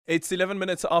It's 11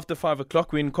 minutes after 5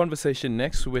 o'clock. We're in conversation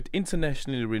next with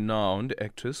internationally renowned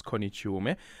actress Connie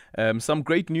Chiume. Some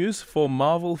great news for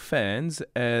Marvel fans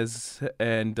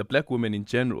and the black women in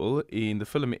general in the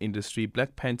film industry.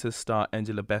 Black Panther star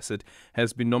Angela Basset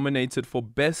has been nominated for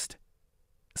Best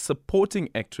Supporting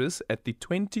Actress at the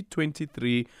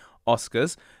 2023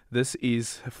 Oscars. This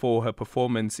is for her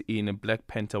performance in Black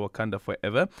Panther Wakanda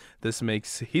Forever. This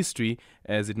makes history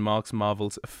as it marks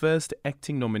Marvel's first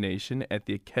acting nomination at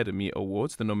the Academy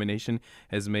Awards. The nomination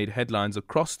has made headlines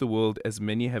across the world as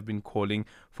many have been calling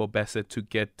for Basset to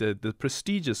get the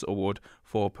prestigious award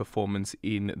for performance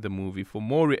in the movie. For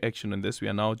more reaction on this, we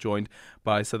are now joined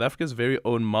by South Africa's very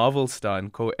own Marvel star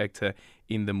and co-actor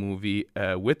in the movie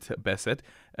with Basset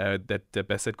that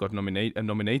Basset got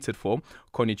nominated for.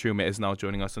 Connie Chiume is now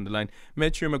joining us on the line.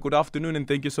 Ms. Chiume, good afternoon, and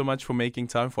thank you so much for making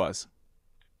time for us.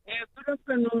 Good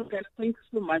afternoon, and thanks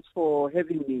so much for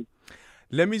having me.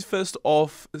 Let me first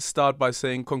off start by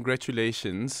saying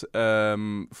congratulations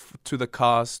to the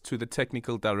cast, to the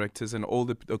technical directors, and all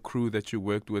the crew that you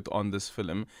worked with on this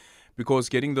film, because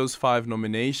getting those 5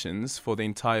 nominations for the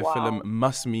entire film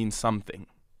must mean something.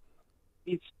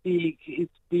 It's big,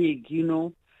 you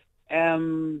know.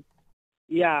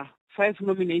 5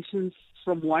 nominations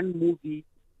from one movie,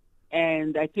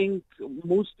 and I think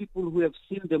most people who have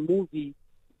seen the movie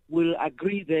will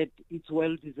agree that it's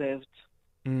well deserved.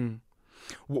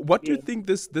 What do you think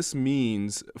this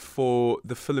means for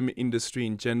the film industry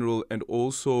in general, and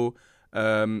also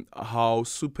how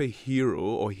superhero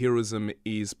or heroism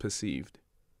is perceived?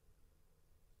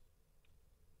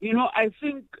 You know, I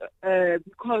think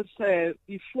because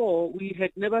before we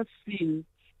had never seen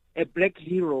a black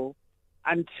hero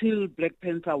until Black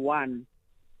Panther 1.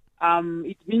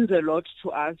 It means a lot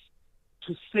to us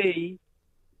to say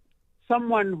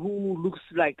someone who looks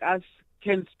like us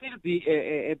can still be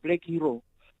a black hero.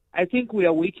 I think we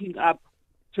are waking up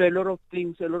to a lot of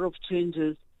things, a lot of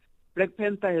changes. Black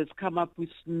Panther has come up with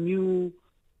new,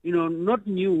 not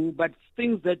new, but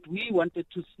things that we wanted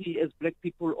to see as black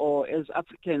people or as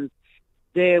Africans.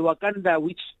 The Wakanda,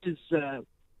 which is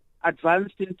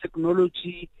advanced in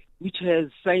technology, which has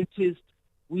scientists,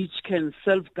 which can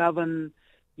self-govern,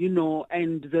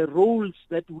 and the roles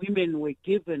that women were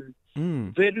given,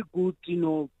 very good,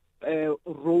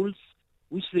 roles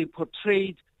which they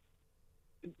portrayed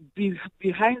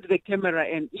behind the camera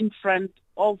and in front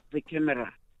of the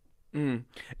camera. And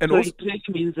so also, it really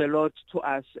means a lot to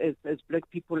us as black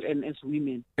people and as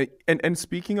women. And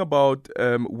speaking about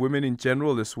women in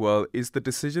general as well, is the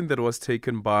decision that was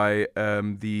taken by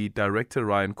the director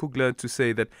Ryan Coogler to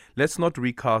say that let's not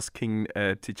recast King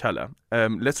T'Challa.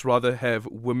 Let's rather have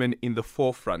women in the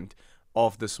forefront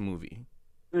of this movie.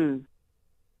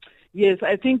 Yes,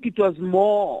 I think it was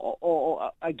more,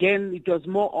 it was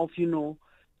more of,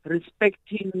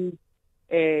 respecting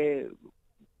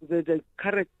the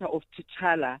character of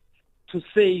T'Challa, to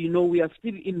say, we are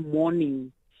still in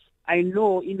mourning. I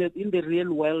know in the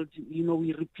real world,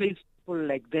 we replace people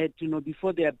like that,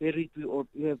 before they are buried,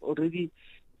 we have already,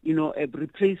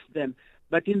 replaced them.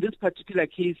 But in this particular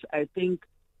case, I think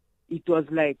it was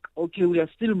like, okay, we are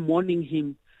still mourning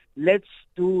him. Let's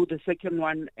do the second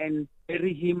one and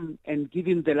bury him and give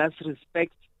him the last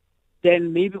respect.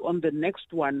 Then maybe on the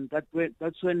next one,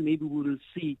 that's when maybe we will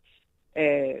see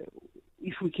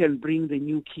if we can bring the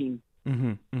new king.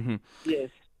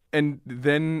 Yes. And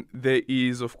then there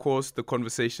is, of course, the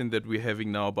conversation that we're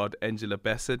having now about Angela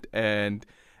Basset. And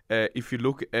if you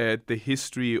look at the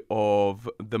history of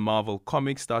the Marvel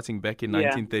comics starting back in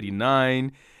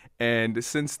 1939, and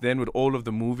since then, with all of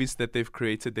the movies that they've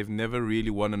created, they've never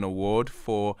really won an award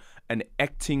for an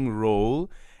acting role.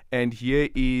 And here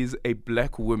is a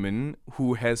black woman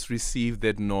who has received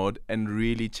that nod and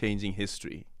really changing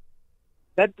history.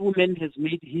 That woman has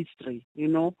made history,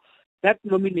 That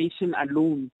nomination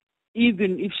alone,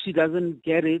 even if she doesn't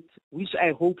get it, which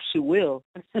I hope she will,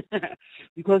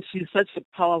 because she's such a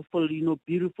powerful,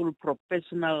 beautiful,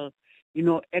 professional,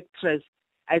 actress.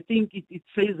 I think it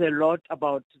says a lot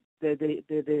about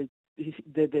the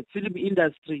film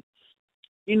industry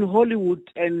in Hollywood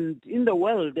and in the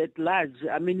world at large.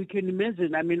 I mean, you can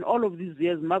imagine, all of these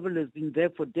years, Marvel has been there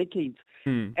for decades.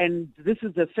 And this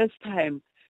is the first time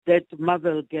that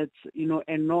Marvel gets,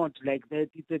 a nod like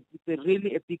that. It's a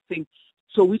really a big thing.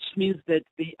 So which means that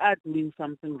they are doing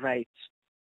something right.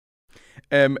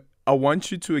 I want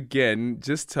you to, again,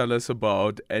 just tell us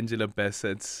about Angela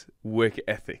Bassett's work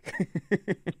ethic.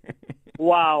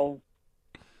 Wow.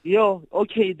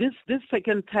 Okay, this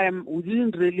second time, we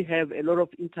didn't really have a lot of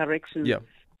interactions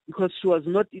because she was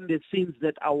not in the scenes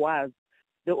that I was.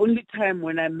 The only time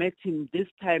when I met him, this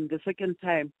time, the second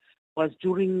time, was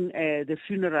during the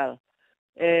funeral.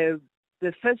 The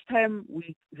first time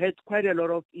we had quite a lot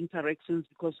of interactions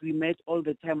because we met all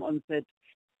the time on set.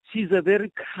 She's a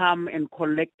very calm and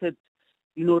collected,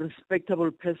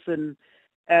 respectable person,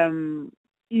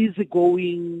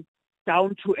 easygoing,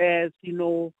 down to earth.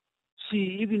 She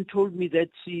even told me that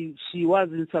she was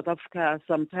in South Africa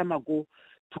some time ago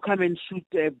to come and shoot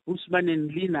Bushman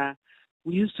and Lina.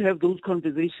 We used to have those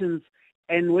conversations,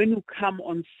 and when you come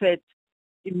on set,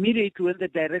 immediately when the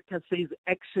director says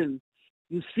action,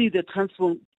 you see the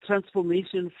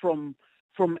transformation from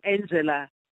Angela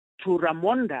to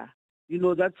Ramonda.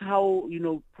 That's how,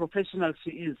 professional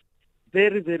she is.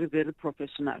 Very, very, very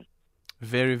professional.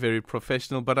 Very, very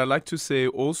professional. But I'd like to say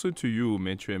also to you,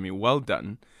 Chiume, well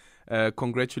done.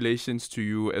 Congratulations to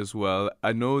you as well.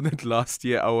 I know that last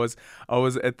year I was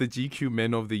at the GQ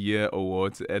Men of the Year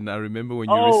Awards, and I remember when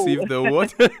you received the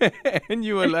award, and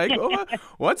you were like, "Oh,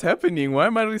 what's happening? Why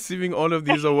am I receiving all of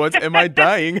these awards? Am I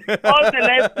dying?" All the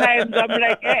lifetimes I'm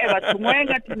like,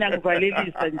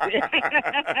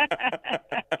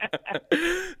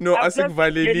 No, Asik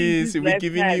Valelis, we're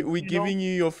giving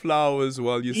you your flowers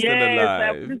while you're still alive. Yes,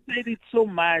 I appreciate it so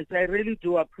much. I really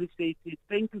do appreciate it.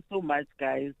 Thank you so much,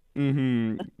 guys.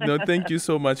 No, thank you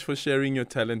so much for sharing your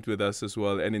talent with us as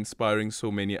well and inspiring so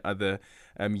many other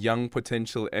young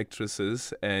potential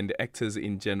actresses and actors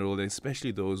in general,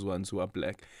 especially those ones who are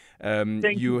black.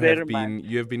 Thank you very much.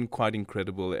 You have been quite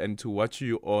incredible, and to watch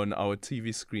you on our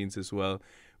TV screens as well,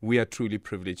 we are truly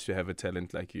privileged to have a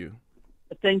talent like you.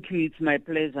 Thank you, it's my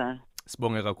pleasure.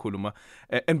 Sibonge kakhulu ma.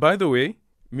 And by the way,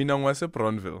 mina ngwase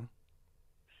Bronville.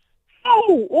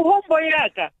 Oh, uhombo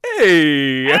yaka.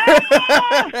 Hey.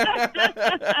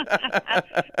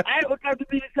 I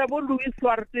utatubilisa bo Louis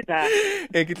Swarte da.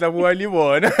 Ke tla bua le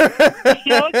bona.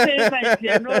 Okay, my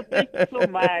dear. No, thank you so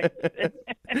much.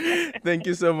 Thank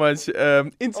you so much.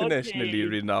 Internationally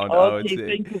renowned, I would say.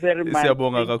 Thank you very much.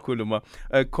 Siyabonga kakhulu ma.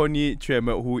 Connie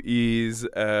Chiume, who is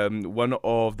one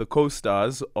of the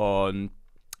co-stars on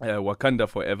Wakanda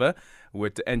Forever,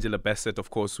 with Angela Basset, of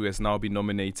course, who has now been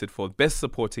nominated for Best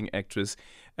Supporting Actress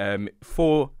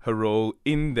for her role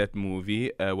in that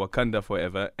movie, Wakanda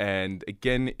Forever. And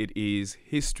again, it is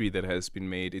history that has been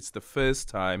made. It's the first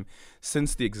time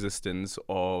since the existence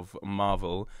of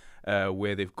Marvel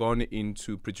where they've gone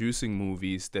into producing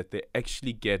movies that they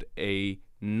actually get a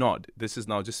nod. This is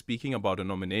now just speaking about a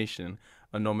nomination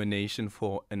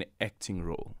for an acting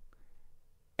role.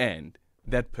 And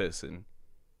that person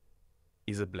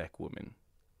is a black woman.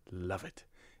 Love it.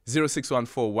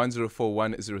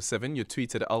 0614-104107. Your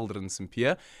tweet at Aldrin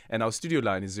Sampier. And our studio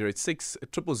line is 086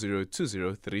 000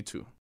 2032.